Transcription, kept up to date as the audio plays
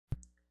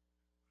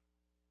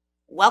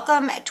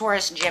Welcome,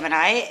 Taurus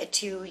Gemini,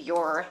 to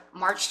your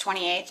March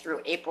 28th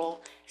through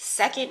April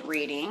 2nd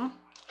reading.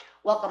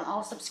 Welcome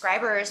all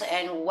subscribers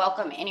and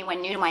welcome anyone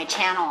new to my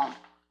channel.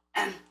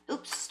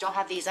 Oops, still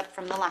have these up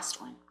from the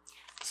last one.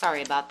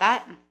 Sorry about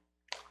that.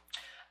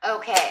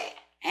 Okay,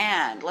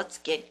 and let's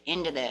get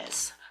into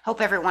this.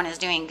 Hope everyone is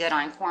doing good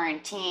on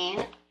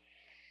quarantine.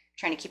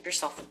 Trying to keep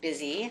yourself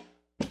busy.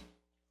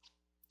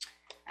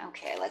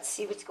 Okay, let's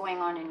see what's going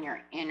on in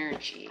your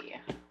energy.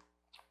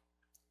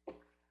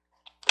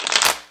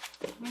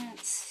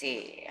 Let's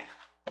see.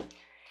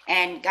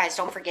 And guys,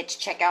 don't forget to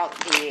check out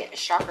the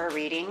chakra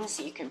readings.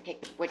 You can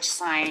pick which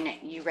sign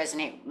you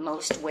resonate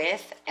most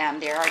with.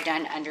 They are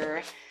done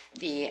under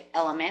the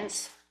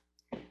elements.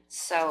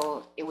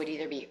 So it would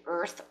either be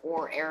earth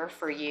or air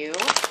for you.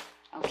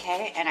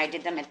 Okay, and I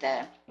did them at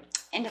the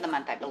end of the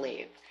month, I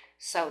believe.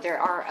 So they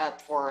are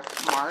up for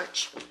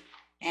March.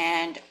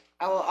 And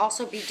I will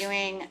also be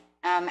doing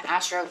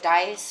Astro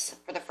Dice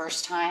for the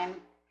first time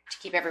to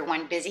keep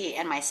everyone busy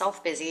and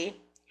myself busy.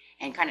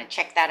 And kind of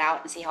check that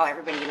out and see how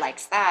everybody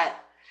likes that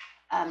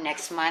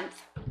next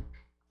month.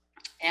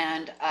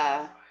 And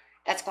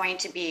that's going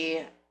to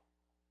be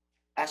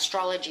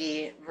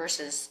astrology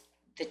versus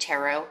the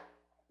tarot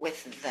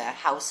with the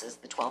houses,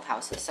 the 12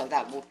 houses. So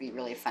that will be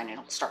really fun.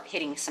 It'll start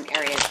hitting some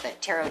areas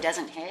that tarot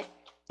doesn't hit.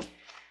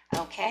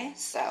 Okay,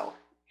 so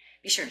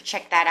be sure to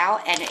check that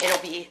out. And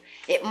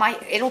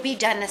it'll be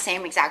done the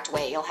same exact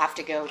way. You'll have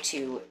to go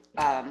to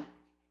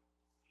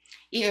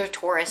either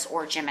Taurus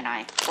or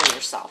Gemini for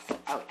yourself.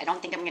 Oh, I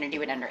don't think I'm going to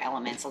do it under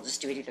elements. I'll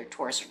just do it either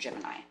Taurus or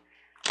Gemini.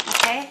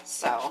 Okay,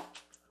 so,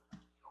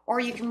 or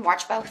you can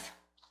watch both,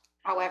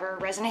 however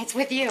resonates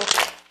with you,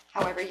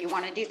 however you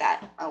want to do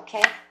that.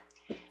 Okay,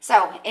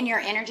 so in your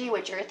energy,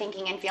 what you're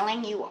thinking and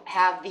feeling, you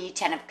have the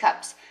 10 of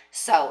Cups.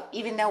 So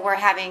even though we're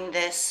having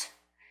this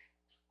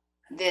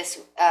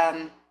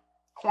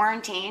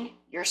quarantine,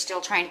 you're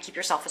still trying to keep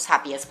yourself as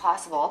happy as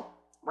possible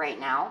right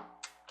now.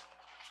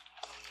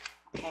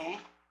 Okay.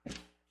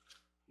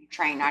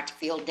 Trying not to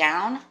feel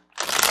down.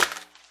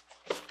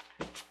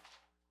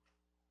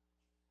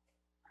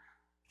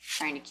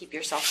 Trying to keep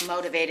yourself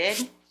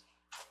motivated.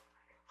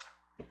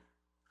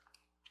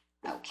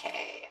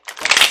 Okay,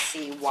 let's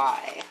see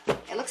why.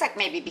 It looks like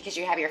maybe because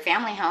you have your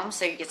family home,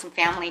 so you get some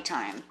family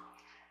time.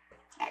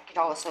 That could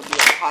also be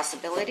a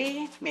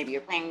possibility. Maybe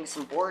you're playing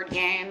some board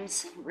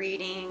games,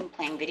 reading,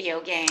 playing video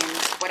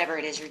games, whatever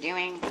it is you're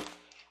doing.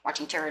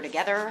 Watching tarot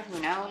together, who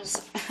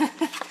knows?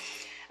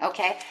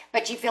 Okay,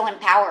 but you feel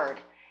empowered.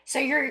 So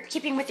you're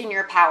keeping within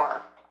your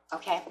power,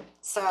 okay?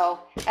 So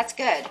that's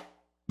good.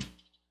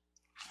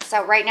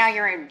 So right now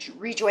you're in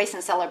rejoice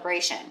and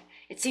celebration.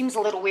 It seems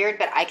a little weird,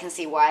 but I can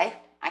see why.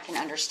 I can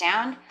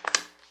understand.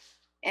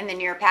 In the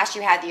near past,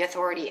 you had the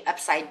authority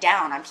upside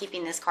down. I'm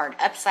keeping this card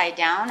upside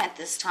down at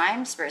this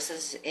time. Spirit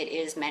says it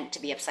is meant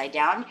to be upside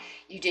down.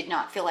 You did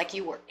not feel like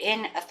you were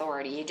in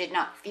authority. You did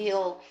not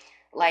feel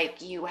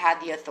like you had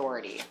the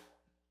authority.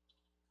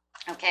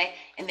 Okay,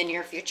 in the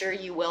near future,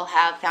 you will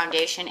have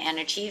foundation and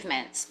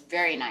achievements.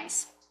 Very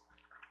nice.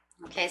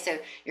 Okay, so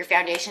your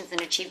foundations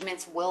and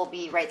achievements will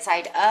be right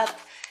side up.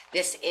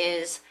 This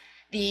is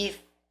the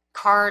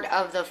card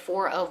of the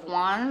Four of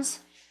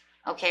Wands,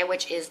 okay,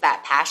 which is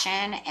that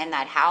passion and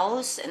that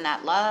house and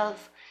that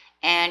love.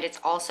 And it's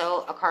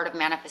also a card of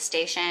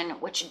manifestation,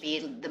 which would be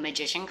the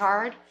Magician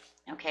card.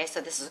 Okay,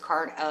 so this is a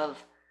card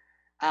of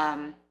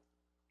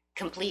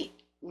complete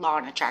law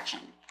and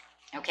attraction.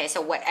 Okay,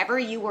 so whatever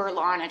you were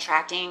law and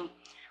attracting,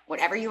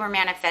 whatever you were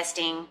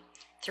manifesting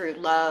through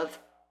love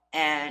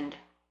and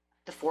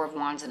the Four of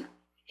Wands and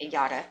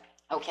yada,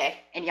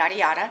 okay, and yada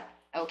yada,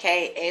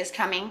 okay, is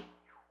coming,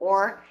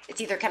 or it's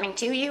either coming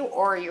to you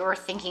or you're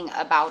thinking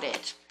about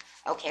it.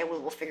 Okay, we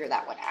will figure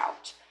that one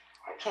out.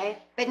 Okay,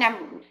 but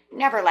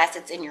nevertheless,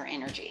 it's in your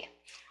energy.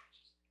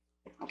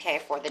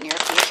 Okay, for the near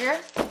future.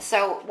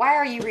 So why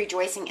are you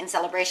rejoicing in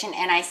celebration?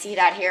 And I see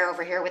that here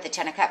over here with the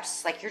 10 of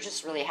Cups. Like you're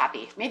just really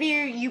happy. Maybe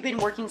you've been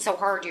working so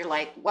hard. You're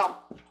like,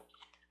 well,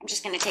 I'm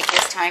just going to take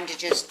this time to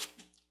just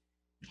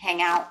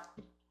hang out.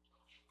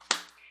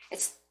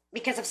 It's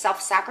because of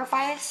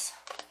self-sacrifice.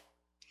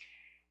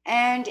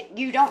 And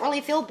you don't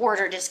really feel bored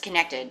or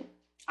disconnected.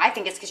 I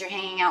think it's because you're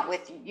hanging out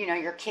with, you know,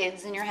 your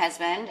kids and your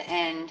husband.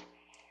 And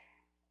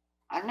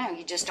I don't know,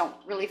 you just don't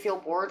really feel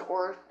bored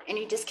or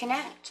any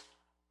disconnect.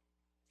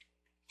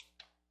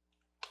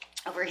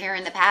 Over here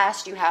in the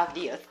past, you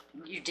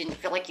didn't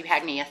feel like you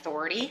had any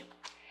authority.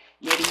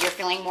 Maybe you're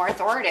feeling more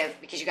authoritative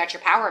because you got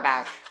your power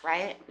back,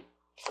 right?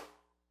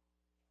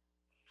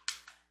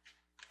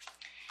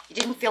 You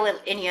didn't feel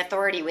any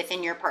authority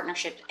within your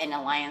partnerships and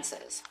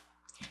alliances.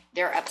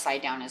 They're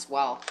upside down as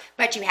well.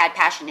 But you had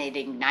passion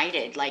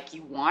ignited, like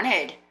you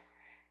wanted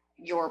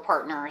your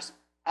partners,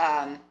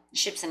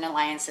 ships and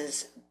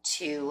alliances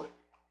to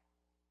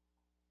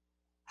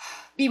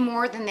be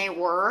more than they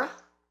were.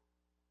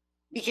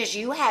 Because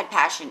you had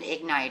passion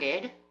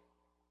ignited,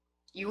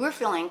 you were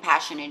feeling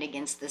passionate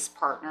against this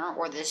partner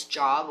or this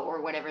job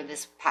or whatever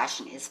this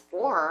passion is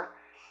for,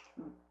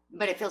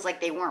 but it feels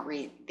like they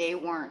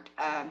weren't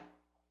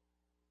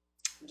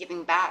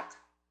giving back.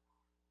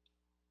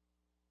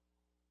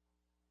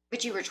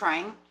 but you were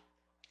trying.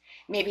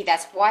 Maybe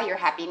that's why you're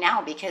happy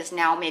now, because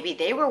now maybe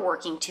they were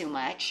working too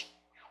much,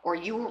 or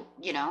you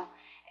know,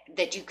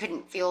 that you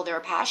couldn't feel their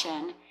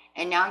passion,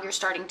 and now you're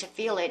starting to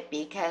feel it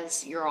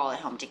because you're all at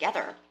home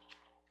together.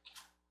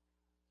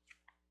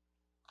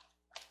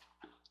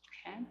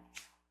 Okay.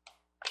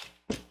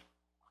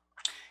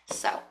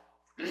 So,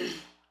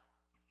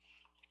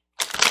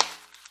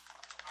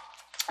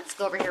 let's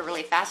go over here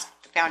really fast,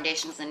 the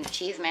foundations and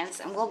achievements,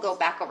 and we'll go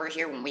back over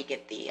here when we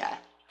get the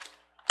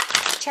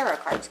tarot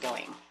cards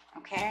going.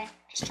 Okay,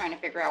 just trying to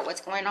figure out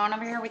what's going on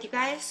over here with you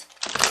guys.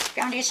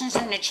 Foundations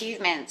and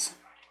achievements.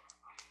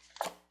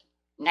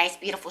 Nice,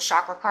 beautiful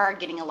chakra card.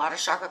 Getting a lot of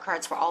chakra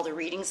cards for all the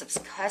readings of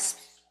cusp.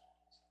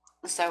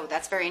 So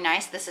that's very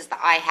nice. This is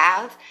the I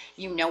have.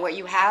 You know what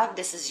you have.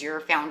 This is your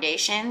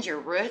foundations, your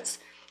roots.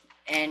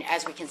 And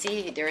as we can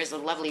see, there is a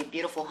lovely,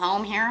 beautiful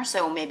home here.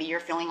 So maybe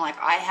you're feeling like,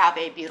 I have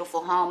a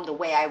beautiful home the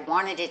way I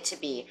wanted it to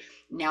be.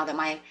 Now that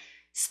my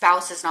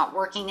spouse is not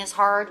working as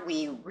hard,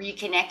 we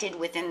reconnected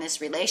within this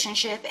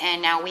relationship,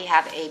 and now we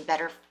have a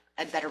better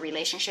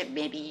relationship.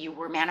 Maybe you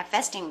were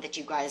manifesting that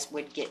you guys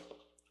would get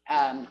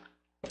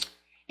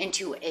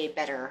into a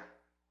better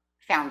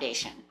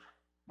foundation,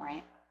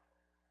 right?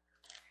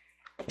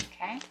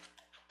 Okay.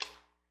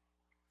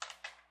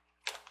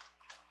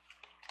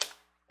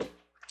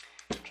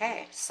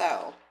 Okay,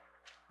 so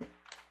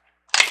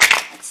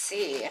let's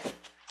see.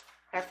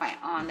 What I find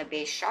on the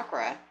base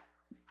chakra.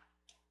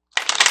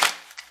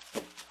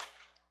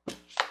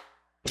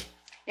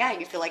 Yeah,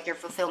 you feel like your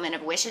fulfillment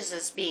of wishes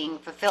is being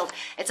fulfilled.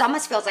 It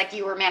almost feels like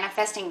you were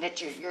manifesting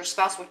that your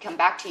spouse would come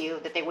back to you,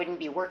 that they wouldn't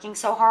be working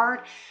so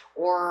hard,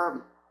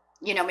 or,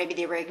 you know, maybe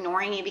they were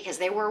ignoring you because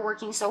they were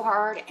working so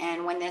hard.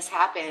 And when this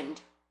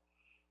happened,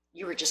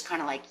 you were just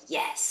kind of like,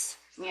 yes,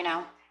 you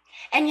know.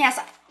 And yes,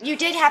 you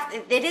did have,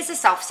 it is a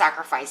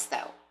self-sacrifice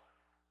though.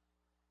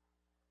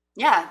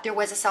 Yeah, there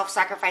was a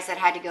self-sacrifice that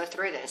had to go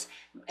through this.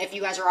 If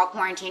you guys are all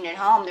quarantined at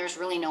home, there's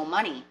really no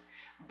money.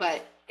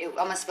 But it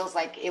almost feels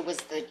like it was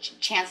the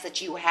chance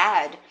that you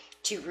had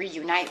to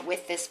reunite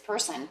with this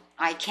person.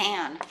 I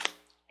can,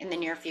 in the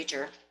near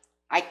future.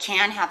 I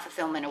can have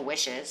fulfillment of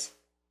wishes.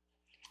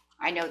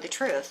 I know the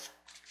truth.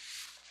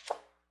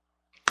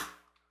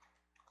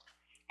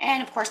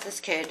 And of course, this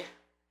could,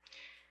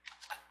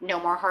 no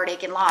more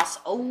heartache and loss.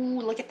 Oh,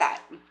 look at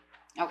that.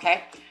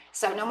 Okay,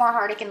 so no more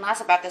heartache and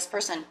loss about this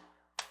person.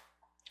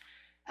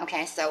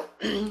 Okay, so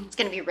it's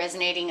going to be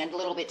resonating a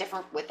little bit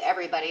different with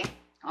everybody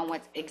on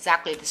what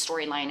exactly the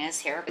storyline is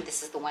here, but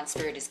this is the one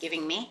Spirit is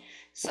giving me.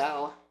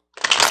 So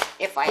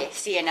if I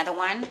see another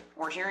one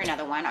or hear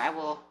another one, I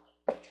will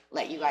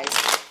let you guys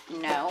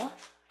know.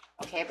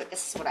 Okay, but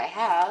this is what I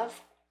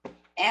have.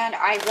 And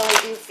I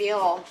really do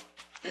feel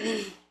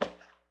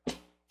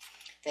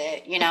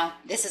that, you know,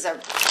 this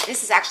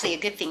is actually a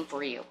good thing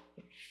for you.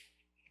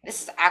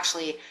 This is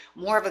actually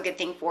more of a good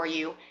thing for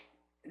you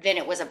than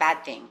it was a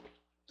bad thing.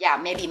 Yeah,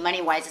 maybe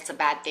money-wise it's a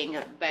bad thing,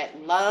 but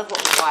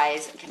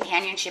love-wise,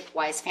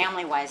 companionship-wise,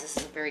 family-wise, this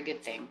is a very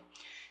good thing.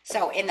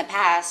 So in the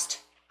past,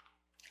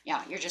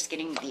 yeah, you're just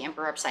getting the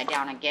Emperor upside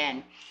down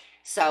again.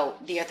 So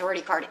the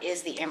Authority card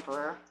is the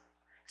Emperor.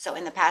 So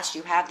in the past,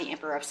 you have the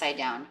Emperor upside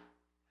down.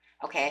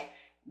 Okay,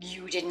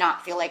 you did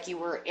not feel like you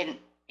were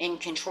in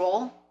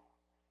control.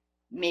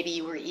 Maybe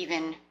you were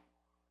even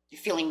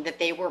feeling that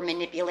they were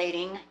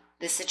manipulating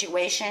the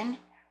situation.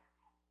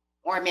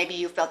 Or maybe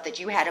you felt that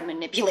you had to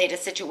manipulate a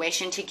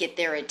situation to get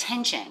their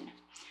attention.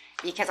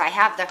 Because I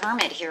have the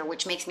Hermit here,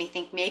 which makes me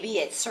think maybe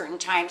at certain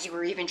times you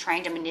were even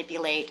trying to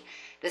manipulate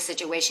the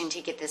situation to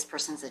get this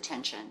person's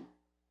attention.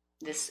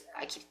 This,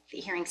 I keep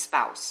hearing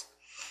spouse.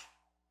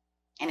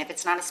 And if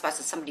it's not a spouse,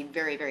 it's somebody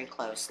very, very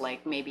close.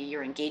 Like maybe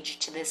you're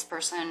engaged to this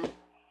person,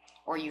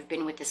 or you've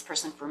been with this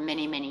person for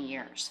many, many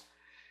years.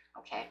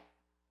 Okay.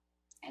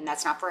 And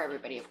that's not for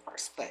everybody, of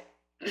course, but...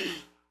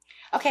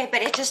 Okay,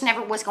 but it just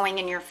never was going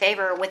in your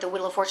favor. With the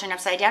Wheel of Fortune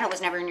upside down, it was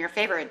never in your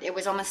favor. It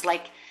was almost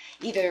like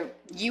either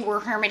you were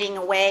hermiting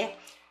away,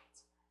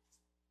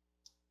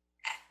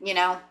 you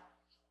know.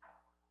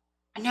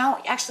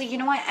 No, actually, you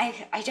know what?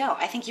 I don't.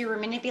 I think you were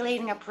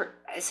manipulating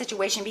a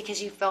situation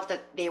because you felt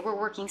that they were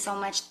working so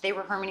much, they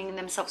were hermiting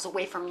themselves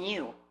away from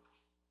you.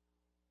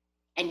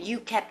 And you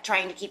kept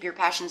trying to keep your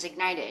passions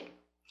ignited.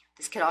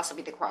 This could also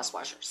be the cross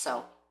washer,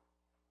 so.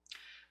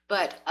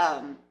 But,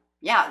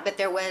 yeah, but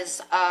there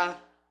was...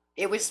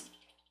 it was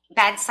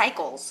bad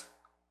cycles.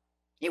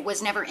 It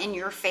was never in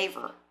your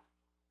favor.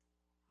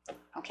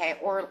 Okay,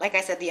 or like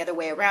I said, the other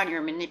way around,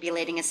 you're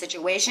manipulating a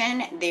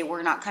situation, they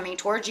were not coming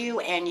towards you,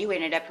 and you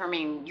ended up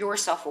herming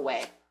yourself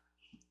away.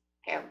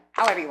 Okay,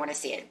 however you want to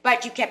see it.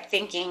 But you kept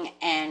thinking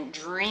and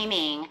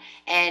dreaming,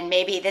 and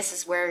maybe this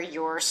is where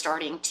you're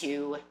starting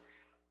to,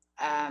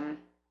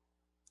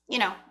 you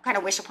know, kind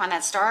of wish upon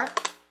that star.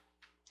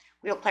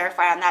 We'll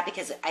clarify on that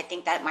because I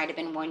think that might have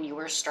been when you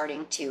were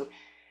starting to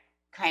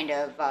kind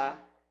of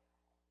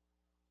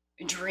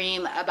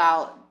dream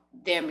about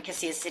them,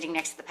 because he is sitting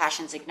next to the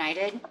passions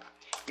ignited.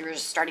 You were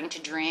starting to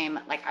dream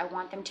like, I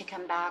want them to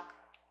come back.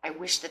 I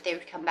wish that they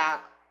would come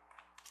back.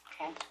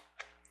 Okay.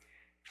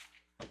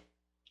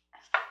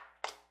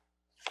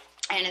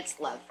 And it's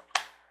love.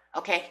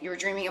 Okay, you're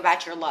dreaming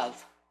about your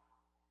love.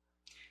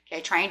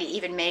 Okay, trying to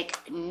even make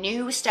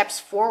new steps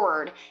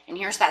forward. And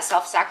here's that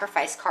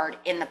self-sacrifice card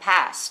in the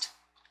past.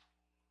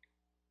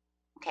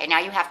 Okay, now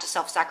you have to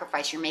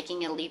self-sacrifice. You're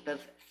making a leap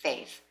of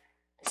faith.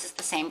 This is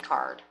the same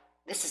card.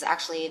 This is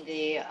actually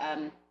the,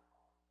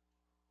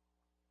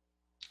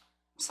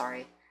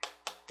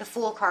 the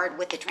Fool card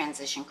with the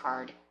transition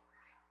card,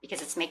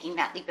 because it's making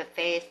that leap of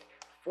faith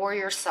for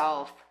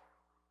yourself.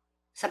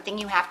 Something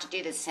you have to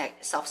do that's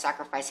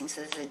self-sacrificing.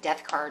 So this is a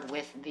Death card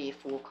with the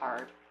Fool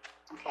card.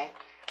 Okay,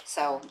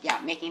 so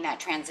yeah, making that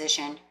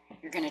transition.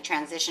 You're going to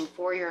transition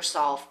for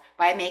yourself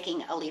by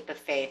making a leap of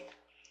faith.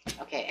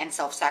 Okay, and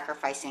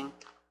self-sacrificing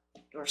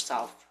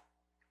yourself.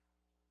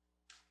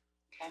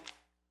 Okay.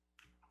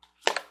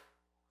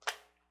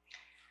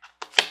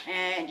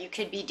 And you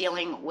could be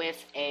dealing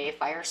with a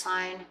fire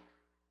sign,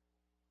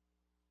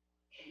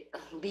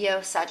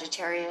 Leo,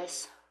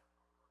 Sagittarius,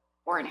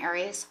 or an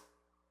Aries.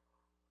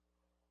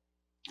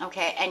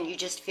 Okay, and you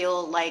just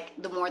feel like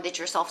the more that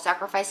you're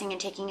self-sacrificing and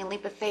taking a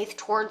leap of faith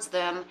towards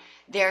them,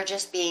 they're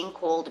just being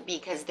cold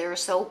because they're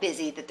so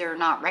busy that they're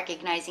not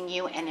recognizing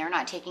you, and they're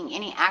not taking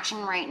any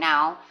action right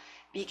now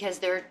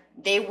because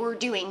they were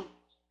doing,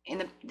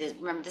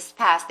 remember this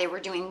past, they were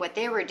doing what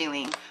they were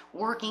doing,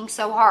 working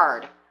so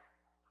hard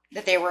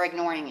that they were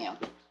ignoring you.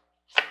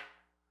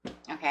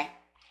 Okay,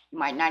 you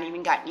might not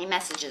even got any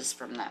messages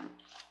from them.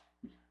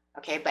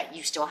 Okay, but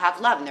you still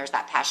have love, and there's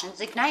that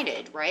passion's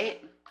ignited,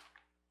 right?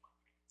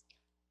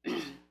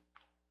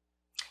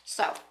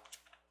 So,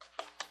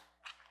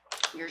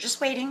 you're just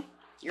waiting,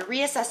 you're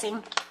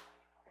reassessing,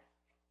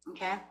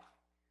 okay?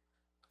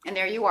 And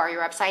there you are,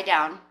 you're upside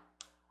down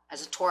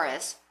as a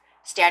Taurus,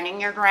 standing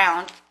your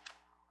ground,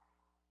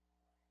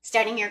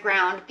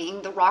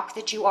 being the rock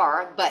that you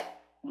are, but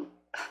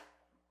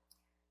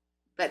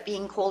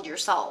being cold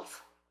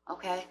yourself,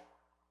 okay?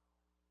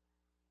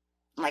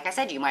 Like I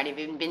said, you might have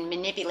even been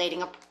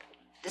manipulating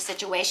the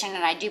situation,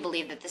 and I do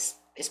believe that this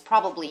is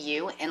probably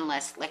you,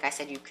 unless, like I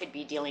said, you could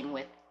be dealing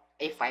with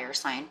a fire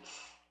sign.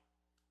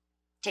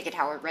 Take it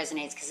how it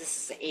resonates, because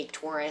this is a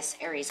Taurus,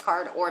 Aries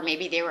card, or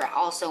maybe they were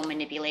also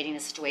manipulating the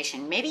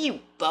situation. Maybe you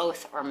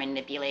both are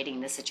manipulating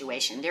the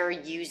situation. They're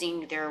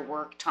using their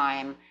work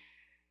time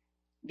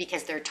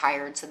because they're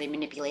tired, so they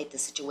manipulate the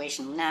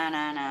situation. No,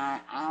 I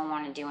don't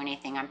want to do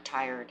anything, I'm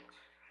tired.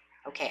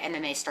 Okay, and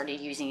then they started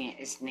using it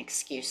as an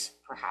excuse,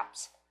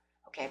 perhaps.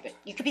 Okay, but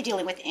you could be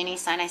dealing with any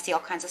sign. I see all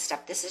kinds of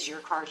stuff. This is your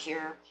card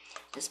here,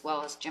 as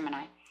well as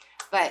Gemini.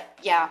 But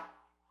yeah,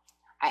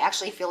 I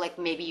actually feel like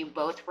maybe you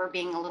both were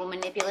being a little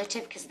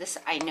manipulative, because this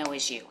I know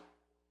is you.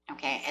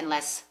 Okay,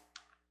 unless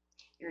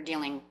you're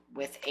dealing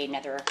with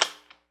another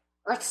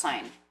earth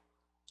sign.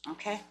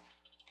 Okay.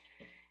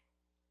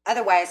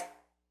 Otherwise,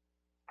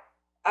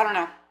 I don't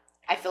know.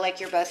 I feel like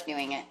you're both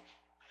doing it.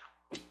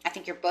 I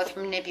think you're both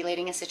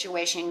manipulating a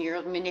situation.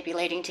 You're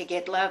manipulating to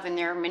get love, and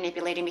they're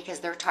manipulating because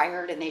they're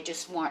tired and they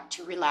just want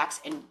to relax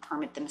and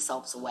permit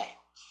themselves away.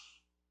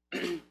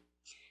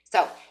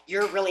 So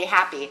you're really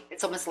happy.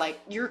 It's almost like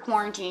you're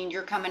quarantined,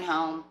 you're coming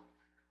home.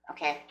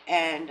 Okay,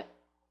 and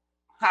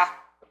I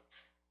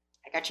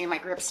got you in my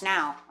grips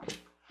now,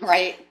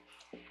 right?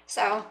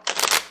 So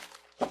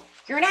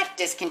you're not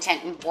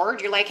discontent and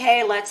bored. You're like,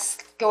 hey, let's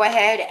go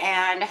ahead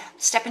and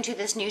step into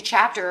this new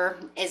chapter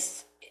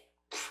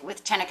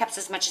with 10 of Cups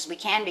as much as we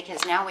can,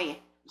 because now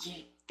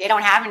they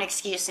don't have an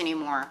excuse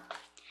anymore.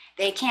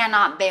 They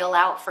cannot bail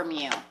out from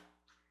you.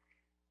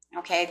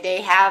 Okay,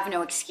 they have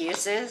no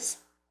excuses.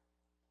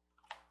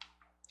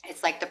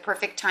 It's like the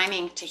perfect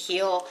timing to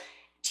heal,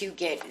 to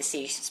get,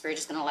 see, Spirit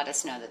is going to let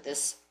us know that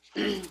this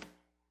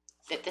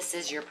that this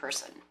is your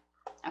person.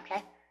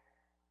 Okay,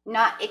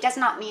 it does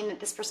not mean that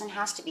this person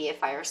has to be a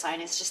fire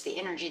sign. It's just the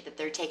energy that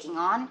they're taking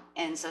on,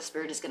 and so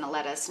Spirit is going to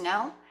let us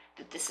know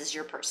that this is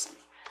your person.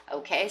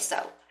 Okay,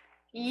 so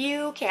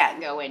you can't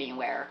go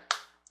anywhere.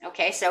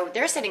 Okay, so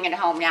they're sitting at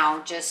home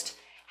now just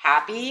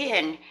happy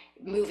and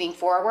moving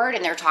forward,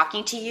 and they're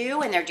talking to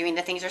you, and they're doing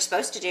the things they're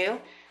supposed to do.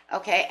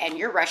 Okay, and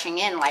you're rushing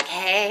in like,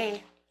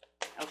 hey,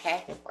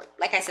 okay.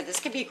 Like I said, this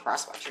could be a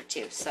cross watcher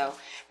too. So,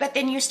 but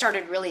then you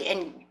started really,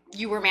 and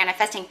you were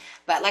manifesting,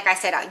 but like I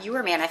said, you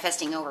were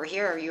manifesting over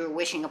here. You were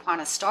wishing upon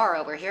a star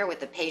over here with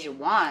the Page of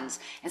Wands.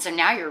 And so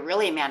now you're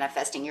really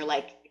manifesting. You're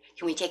like,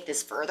 can we take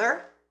this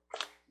further?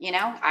 You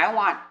know, I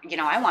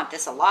want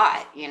this a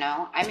lot, you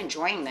know, I'm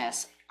enjoying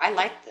this. I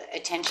like the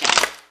attention.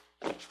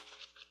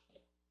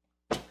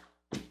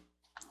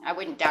 I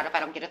wouldn't doubt if I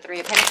don't get a 3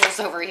 of Pentacles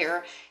over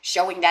here,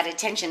 showing that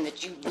attention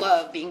that you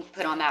love being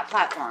put on that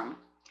platform.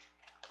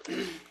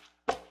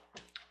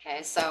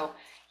 Okay, so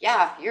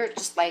yeah, you're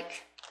just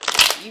like,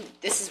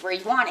 this is where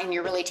you want, and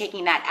you're really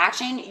taking that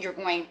action.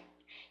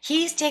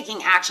 He's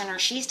taking action, or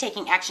she's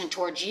taking action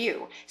towards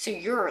you. So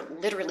you're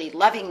literally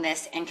loving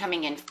this and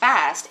coming in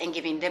fast and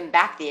giving them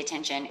back the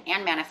attention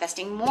and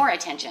manifesting more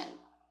attention.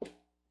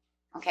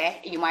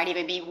 Okay, you might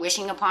even be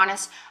wishing upon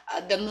us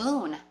the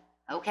moon.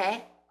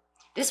 Okay,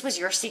 this was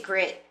your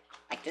secret,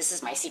 like, this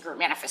is my secret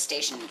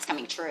manifestation. It's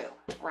coming true,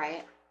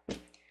 right?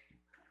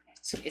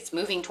 It's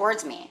moving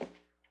towards me.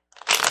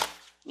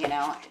 You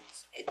know,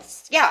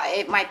 yeah,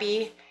 it might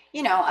be,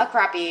 you know, a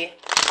crappy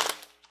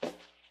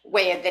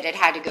way that it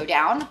had to go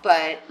down,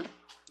 but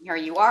here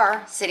you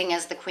are sitting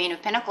as the Queen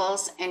of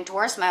Pentacles in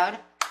Taurus mode,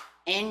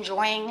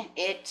 enjoying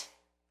it.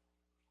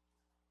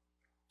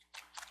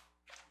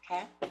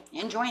 Okay,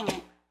 enjoying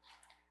it.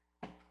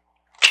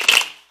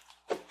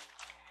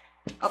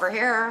 Over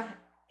here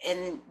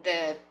in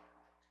the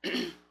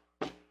in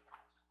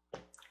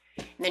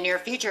the near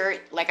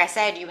future, like I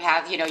said, you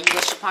have, you know, you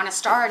wish upon a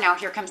star. Now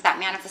here comes that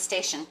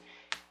manifestation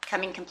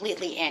coming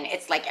completely in.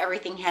 It's like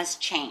everything has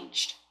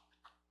changed.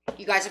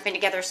 You guys have been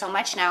together so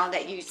much now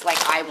that you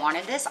like, I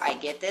wanted this, I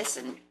get this,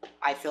 and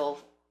I feel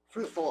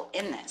fruitful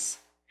in this.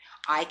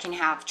 I can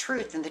have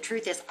truth, and the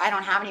truth is I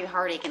don't have any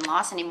heartache and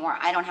loss anymore.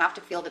 I don't have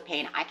to feel the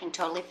pain. I can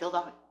totally feel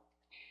the,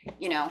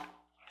 you know,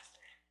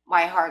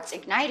 my heart's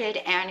ignited,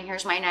 and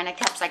here's my Nine of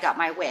Cups. I got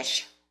my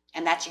wish,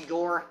 and that's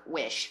your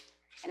wish.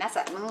 And that's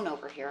that moon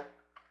over here.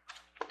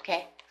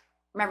 Okay?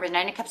 Remember, the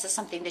Nine of Cups is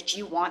something that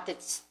you want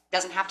that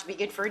doesn't have to be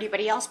good for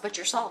anybody else but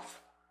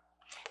yourself.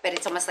 But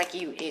it's almost like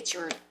it's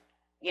your,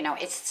 you know,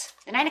 it's,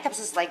 the Nine of Cups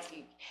is like,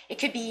 it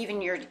could be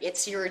even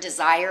it's your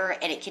desire,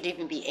 and it could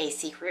even be a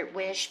secret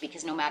wish,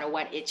 because no matter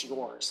what, it's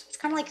yours. It's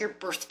kind of like your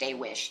birthday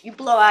wish. You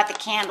blow out the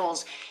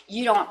candles.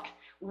 You don't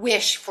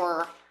wish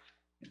for,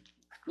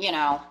 you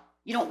know,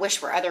 you don't wish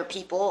for other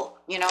people,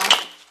 you know.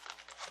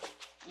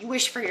 You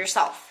wish for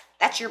yourself.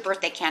 That's your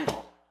birthday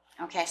candle.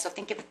 Okay, so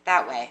think of it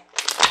that way.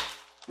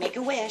 Make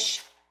a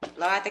wish.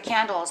 Blow out the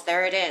candles.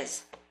 There it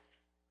is.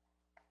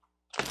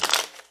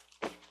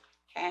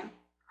 Okay.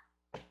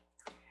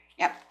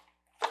 Yep.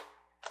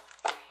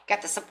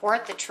 Got the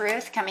support, the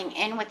truth coming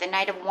in with the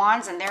Knight of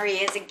Wands, and there he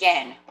is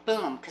again.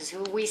 Boom. Because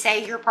who we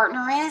say your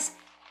partner is,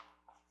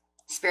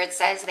 Spirit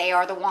says they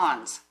are the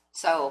wands.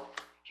 So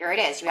here it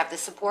is. You have the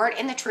support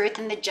and the truth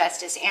and the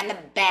justice and the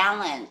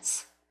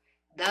balance.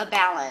 The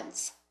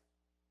balance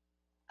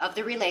of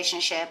the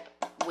relationship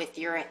with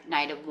your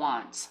Knight of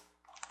Wands.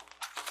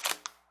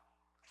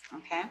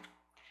 Okay.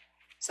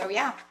 So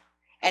yeah.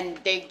 And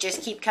they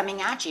just keep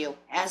coming at you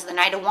as the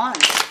Knight of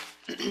Wands.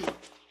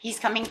 He's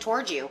coming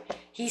towards you.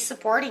 He's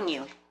supporting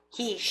you.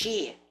 He,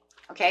 she.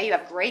 Okay, you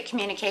have great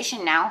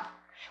communication now,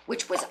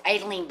 which was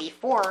idling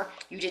before.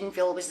 You didn't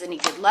feel it was any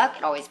good luck.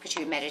 It always put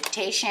you in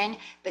meditation,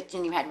 but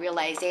then you had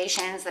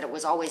realizations that it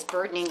was always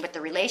burdening, but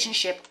the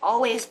relationship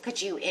always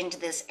put you into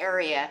this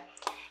area.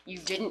 You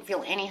didn't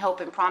feel any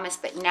hope and promise,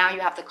 but now you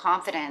have the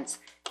confidence.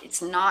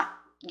 It's not,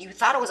 you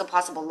thought it was a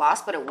possible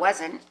loss, but it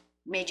wasn't.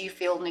 Made you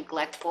feel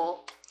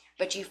neglectful,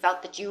 but you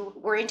felt that you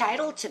were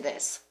entitled to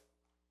this.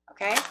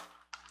 Okay?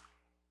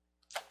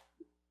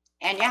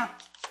 And yeah,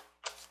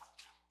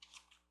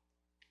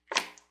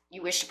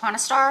 you wished upon a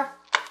star,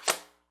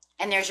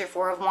 and there's your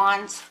Four of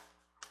Wands.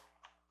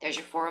 There's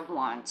your Four of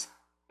Wands.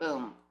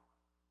 Boom.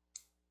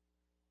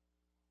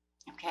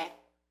 Okay?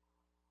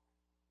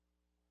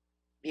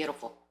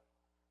 Beautiful.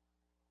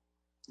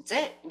 That's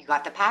it. You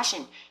got the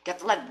passion. You got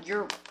the love.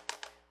 You're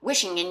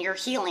wishing and you're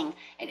healing,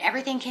 and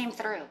everything came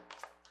through.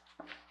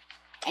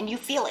 And you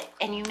feel it,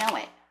 and you know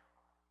it.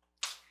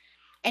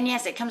 And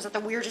yes, it comes with the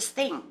weirdest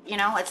thing. You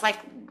know, it's like,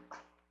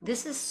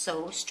 this is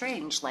so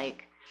strange.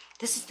 Like,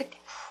 this is the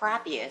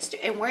crappiest.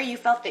 And where you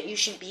felt that you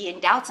should be in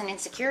doubts and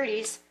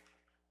insecurities,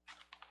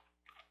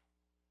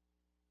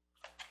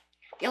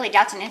 the only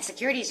doubts and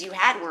insecurities you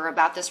had were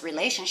about this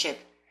relationship.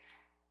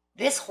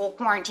 This whole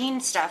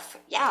quarantine stuff,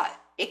 yeah,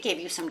 it gave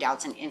you some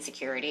doubts and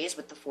insecurities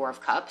with the Four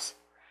of Cups,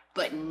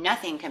 but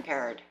nothing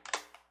compared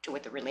to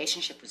what the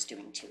relationship was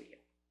doing to you.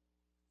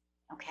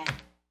 Okay?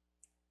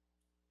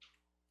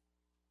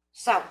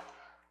 So,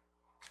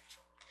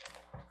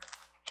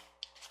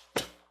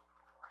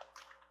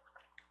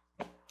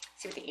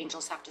 see what the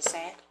angels have to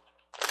say.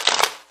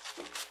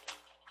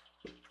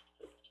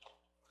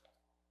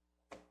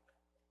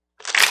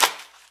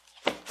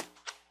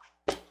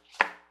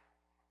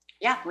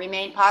 Yeah,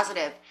 remain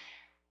positive.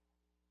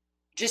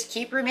 Just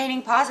keep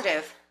remaining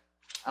positive,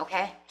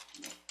 okay?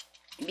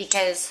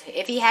 Because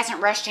if he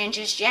hasn't rushed in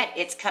just yet,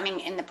 it's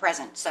coming in the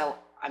present. So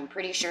I'm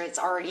pretty sure it's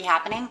already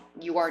happening.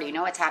 You already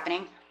know it's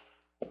happening.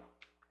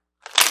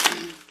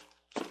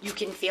 You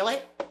can feel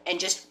it, and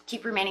just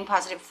keep remaining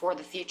positive for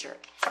the future.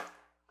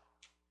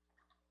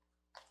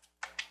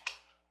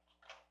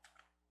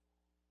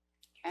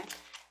 Okay,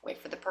 wait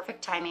for the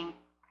perfect timing.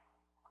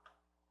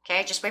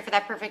 Okay, just wait for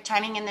that perfect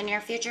timing in the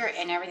near future,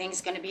 and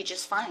everything's going to be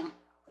just fine.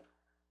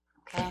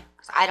 Okay,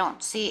 because I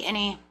don't see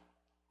anything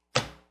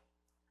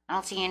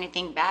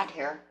bad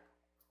here.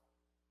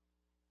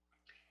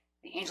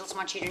 The angels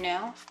want you to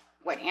know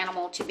what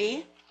animal to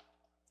be.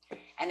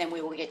 And then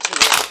we will get to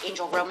the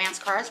angel romance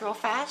cards real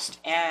fast.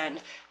 And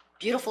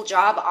beautiful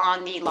job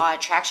on the law of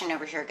attraction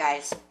over here,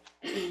 guys.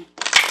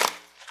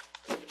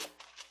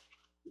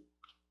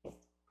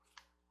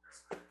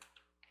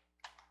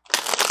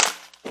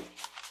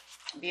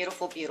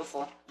 Beautiful,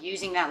 beautiful.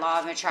 Using that law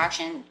of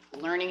attraction,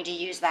 learning to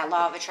use that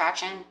law of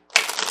attraction.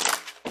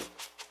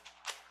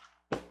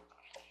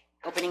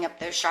 Opening up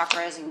those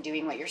chakras and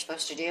doing what you're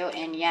supposed to do.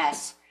 And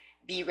yes,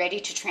 be ready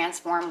to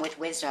transform with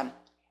wisdom.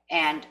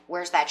 And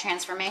where's that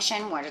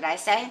transformation? What did I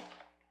say?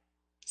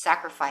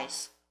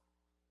 Sacrifice.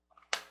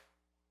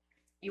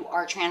 You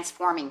are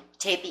transforming,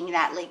 taking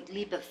that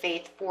leap of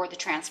faith for the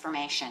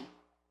transformation.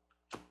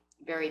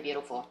 Very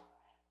beautiful.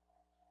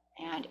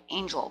 And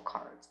angel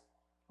cards.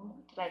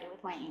 What did I do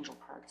with my angel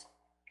cards?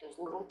 Those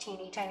little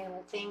teeny tiny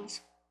little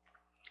things.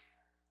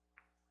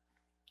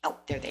 Oh,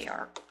 there they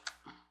are.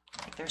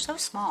 Like they're so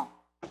small.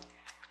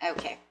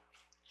 Okay.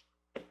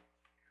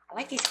 I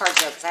like these cards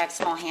though because I have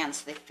small hands,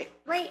 so they fit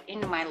right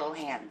into my little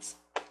hands.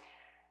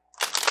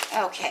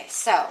 Okay,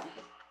 so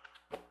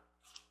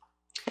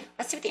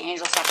let's see what the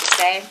angels have to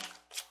say.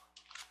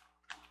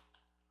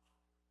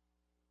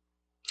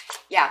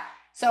 Yeah,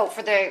 so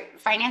for the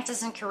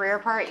finances and career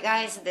part, you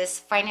guys, this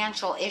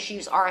financial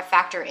issues are a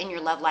factor in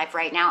your love life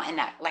right now. And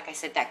that, like I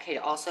said, that could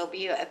also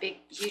be a big,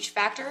 huge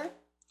factor.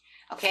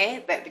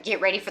 Okay, but get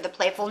ready for the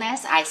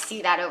playfulness. I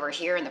see that over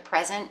here in the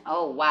present.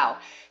 Oh, wow.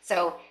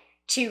 So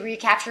to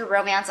recapture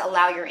romance,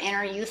 allow your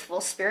inner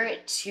youthful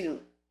spirit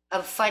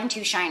of fun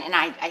to shine. And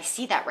I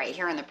see that right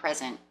here in the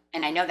present.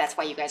 And I know that's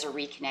why you guys are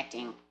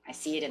reconnecting. I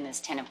see it in this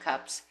 10 of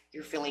Cups.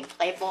 You're feeling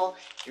playful.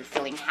 You're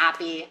feeling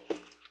happy.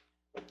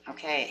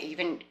 Okay,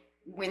 even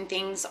when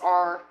things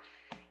are,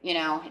 you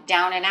know,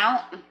 down and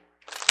out,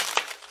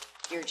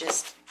 you're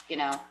just, you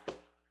know,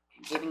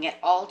 giving it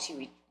all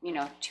to, you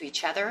know, to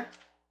each other.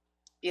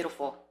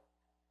 Beautiful.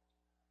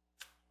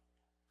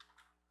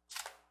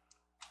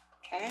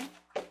 Okay,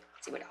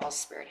 let's see what else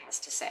Spirit has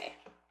to say.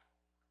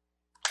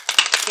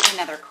 Get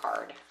another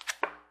card.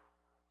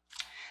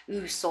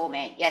 Ooh,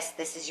 soulmate. Yes,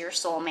 this is your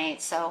soulmate.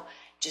 So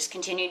just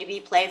continue to be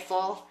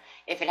playful.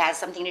 If it has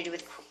something to do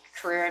with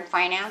career and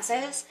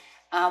finances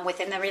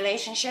within the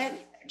relationship,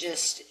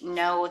 just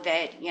know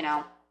that, you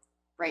know,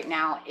 right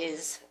now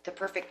is the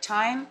perfect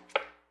time.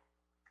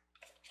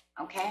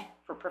 Okay,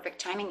 for perfect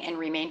timing, and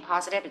remain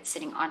positive. It's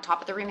sitting on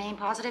top of the remain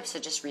positive. So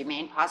just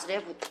remain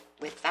positive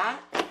with that.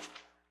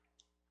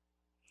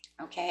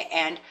 Okay,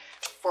 and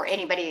for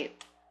anybody,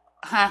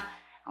 when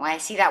I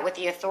see that with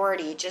the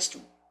authority, just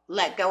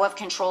let go of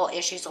control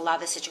issues, allow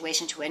the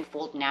situation to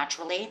unfold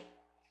naturally.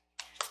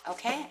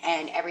 Okay,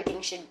 and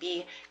everything should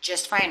be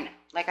just fine.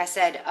 Like I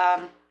said,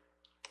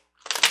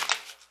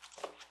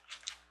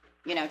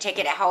 you know, take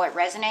it how it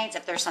resonates.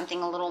 If there's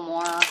something a little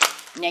more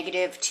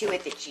negative to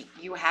it that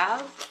you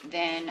have,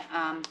 then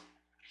I'm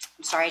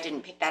sorry I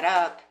didn't pick that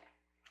up.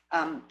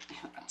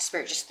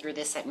 Spirit just threw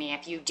this at me.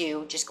 If you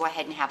do, just go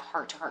ahead and have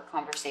heart-to-heart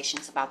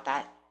conversations about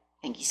that.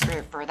 Thank you,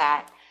 Spirit, for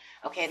that.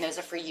 Okay, and those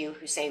are for you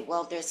who say,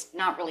 well, there's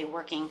not really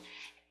working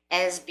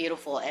as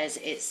beautiful as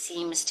it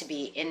seems to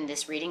be in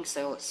this reading.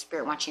 So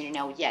Spirit wants you to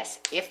know, yes,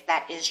 if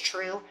that is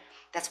true,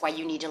 that's why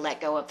you need to let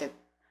go of the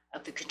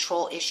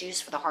control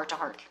issues for the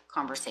heart-to-heart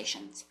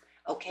conversations.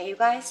 Okay, you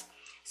guys?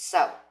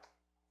 So,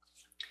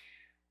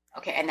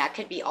 okay, and that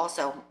could be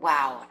also,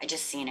 wow, I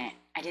just seen it.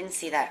 I didn't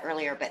see that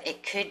earlier, but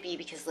it could be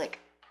because, like,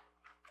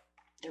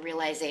 the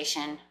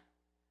realization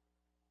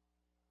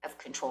of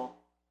control.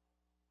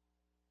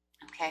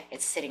 Okay,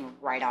 it's sitting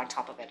right on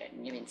top of it,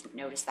 and you didn't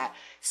notice that.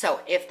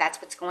 So if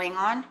that's what's going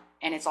on,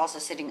 and it's also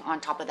sitting on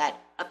top of that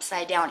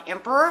upside down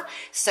Emperor,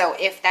 so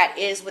if that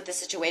is what the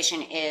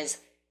situation is,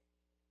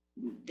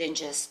 then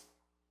just,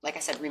 like I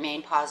said,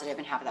 remain positive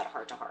and have that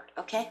heart-to-heart,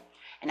 okay?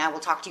 And I will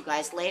talk to you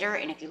guys later,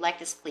 and if you like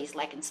this, please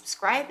like and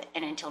subscribe,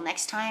 and until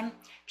next time,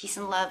 peace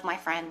and love, my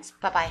friends.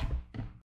 Bye-bye.